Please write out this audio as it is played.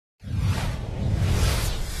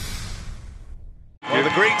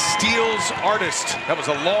the great steals artist. That was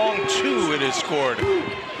a long two it has scored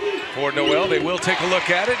for Noel. They will take a look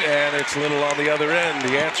at it, and it's Little on the other end.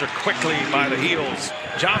 The answer quickly by the heels.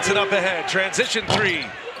 Johnson up ahead, transition three.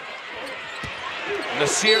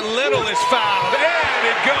 Nassir Little is fouled, and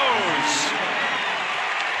it goes.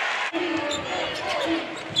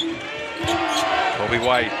 Kobe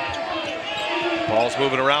White. Ball's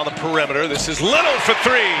moving around the perimeter. This is Little for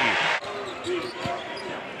three.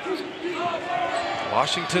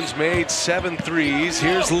 Washington's made 7 threes.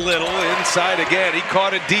 Here's Little inside again. He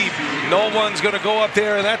caught it deep. No one's going to go up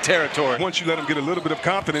there in that territory. Once you let them get a little bit of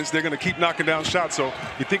confidence, they're going to keep knocking down shots. So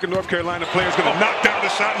you think a North Carolina player is going to knock down the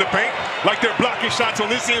shot in the paint like they're blocking shots on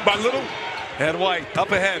this end by Little? And White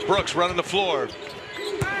up ahead. Brooks running the floor.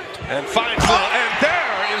 And finds Little. And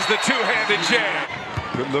there is the two-handed jam.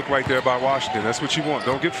 Good look right there by Washington. That's what you want.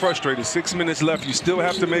 Don't get frustrated. 6 minutes left. You still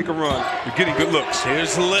have to make a run. You're getting good looks.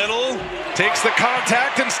 Here's Little. Takes the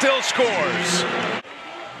contact and still scores.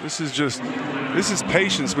 This is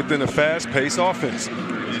patience within a fast-paced offense.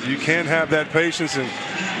 You can't have that patience, and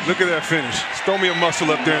look at that finish. Just throw me a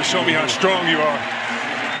muscle up there and show me how strong you are.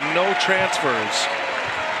 No transfers.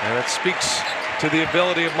 And it speaks to the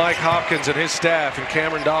ability of Mike Hopkins and his staff and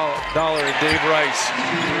Cameron Dollar and Dave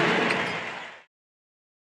Rice.